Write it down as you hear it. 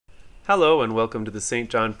Hello and welcome to the St.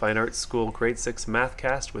 John Fine Arts School Grade 6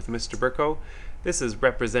 Mathcast with Mr. Burko. This is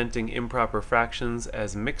representing improper fractions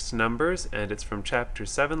as mixed numbers, and it's from Chapter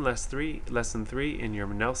 7, Lesson 3 in your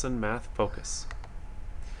Nelson Math Focus.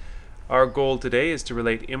 Our goal today is to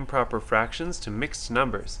relate improper fractions to mixed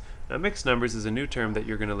numbers. Now, mixed numbers is a new term that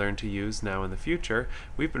you're going to learn to use now in the future.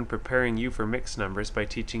 We've been preparing you for mixed numbers by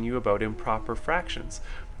teaching you about improper fractions.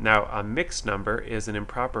 Now, a mixed number is an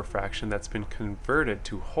improper fraction that's been converted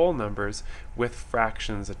to whole numbers with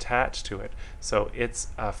fractions attached to it. So it's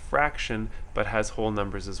a fraction but has whole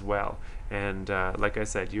numbers as well. And like I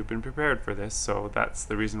said, you've been prepared for this, so that's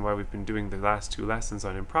the reason why we've been doing the last two lessons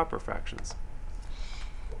on improper fractions.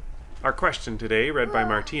 Our question today, read by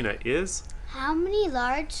Martina, is: how many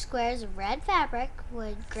large squares of red fabric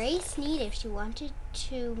would Grace need if she wanted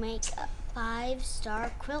to make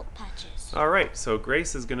 5-star quilt patches? Alright, so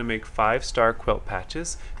Grace is going to make 5-star quilt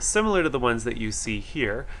patches, similar to the ones that you see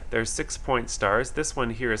here. There's 6-point stars. This one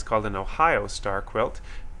here is called an Ohio star quilt,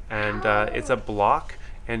 and it's a block.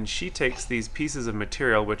 And she takes these pieces of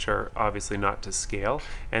material, which are obviously not to scale,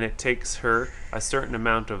 and it takes her a certain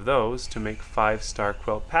amount of those to make 5-star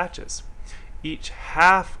quilt patches. Each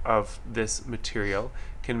half of this material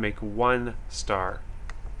can make 1 star.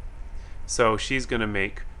 So she's going to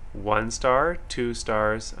make 1 star, 2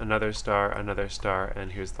 stars, another star,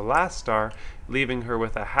 and here's the last star, leaving her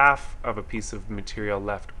with a half of a piece of material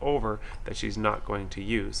left over that she's not going to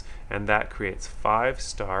use, and that creates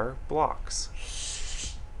 5-star blocks.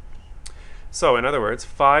 So, in other words,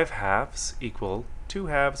 5 halves equal 2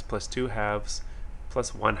 halves plus 2 halves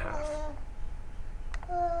plus 1 half.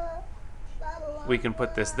 We can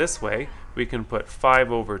put this way. We can put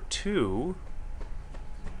 5 over 2,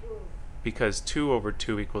 because 2 over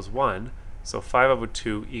 2 equals 1. So 5 over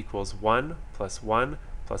 2 equals 1 plus 1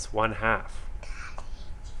 plus 1 half.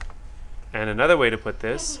 And another way to put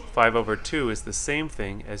this, 5 over 2 is the same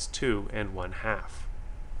thing as 2 and 1 half.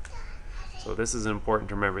 So this is important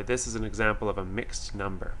to remember. This is an example of a mixed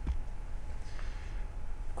number.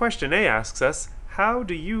 Question A asks us, how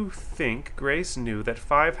do you think Grace knew that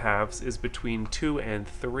 5 halves is between 2 and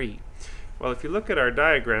 3? Well, if you look at our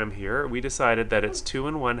diagram here, we decided that it's 2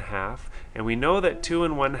 and 1 half, and we know that 2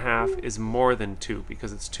 and 1 half is more than 2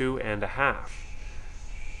 because it's 2 and a half.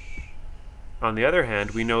 On the other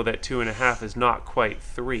hand, we know that 2 and a half is not quite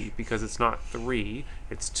 3 because it's not 3,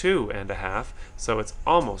 it's 2 and a half, so it's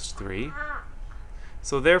almost 3.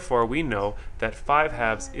 So therefore we know that 5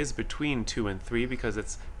 halves is between 2 and 3 because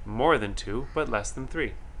it's more than 2 but less than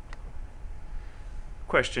 3.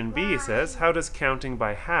 Question B says, how does counting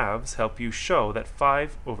by halves help you show that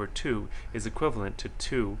 5 over 2 is equivalent to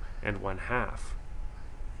 2 and 1 half?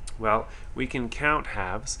 Well, we can count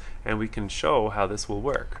halves and we can show how this will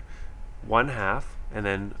work. 1 half and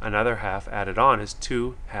then another half added on is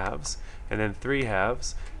 2 halves, and then 3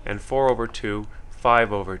 halves, and 4 over 2,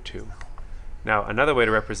 5 over 2. Now another way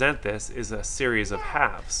to represent this is a series of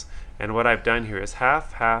halves, and what I've done here is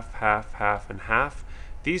half, half, half, half, and half.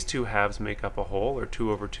 These two halves make up a whole, or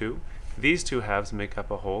 2 over 2. These two halves make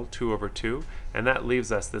up a whole, 2 over 2, and that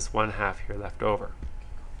leaves us this 1 half here left over.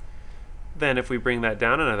 Then if we bring that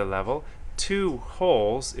down another level, 2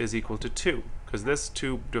 wholes is equal to 2. Because this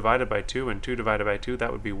 2 divided by 2 and 2 divided by 2,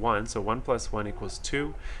 that would be 1. So 1 plus 1 equals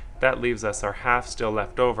 2. That leaves us our half still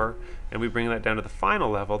left over. And we bring that down to the final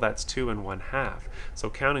level, that's 2 and 1 half. So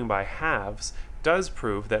counting by halves does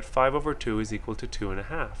prove that 5 over 2 is equal to 2 and a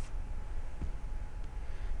half.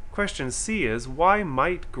 Question C is, why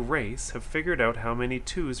might Grace have figured out how many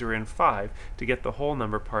 2's are in 5 to get the whole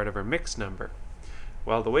number part of her mixed number?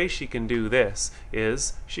 Well, the way she can do this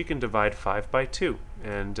is she can divide 5 by 2.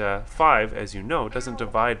 And 5, as you know, doesn't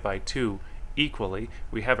divide by 2 equally.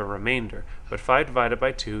 We have a remainder. But 5 divided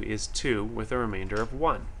by 2 is 2 with a remainder of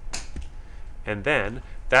 1. And then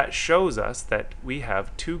that shows us that we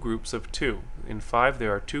have 2 groups of 2. In 5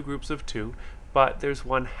 there are 2 groups of 2, but there's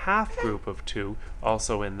 1 half group of 2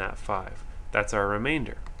 also in that 5. That's our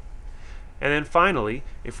remainder. And then finally,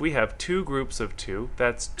 if we have 2 groups of 2,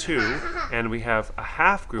 that's 2, and we have a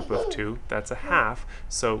half group of 2, that's a half.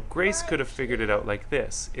 So Grace could have figured it out like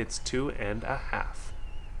this. It's 2 and a half.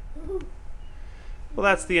 Well,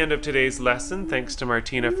 that's the end of today's lesson. Thanks to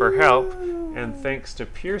Martina for help, and thanks to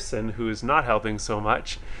Pearson, who is not helping so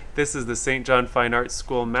much. This is the St. John Fine Arts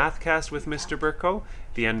School Mathcast with Mr. Burko,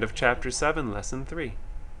 the end of Chapter 7, Lesson 3.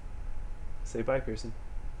 Say bye, Pearson.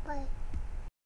 Bye.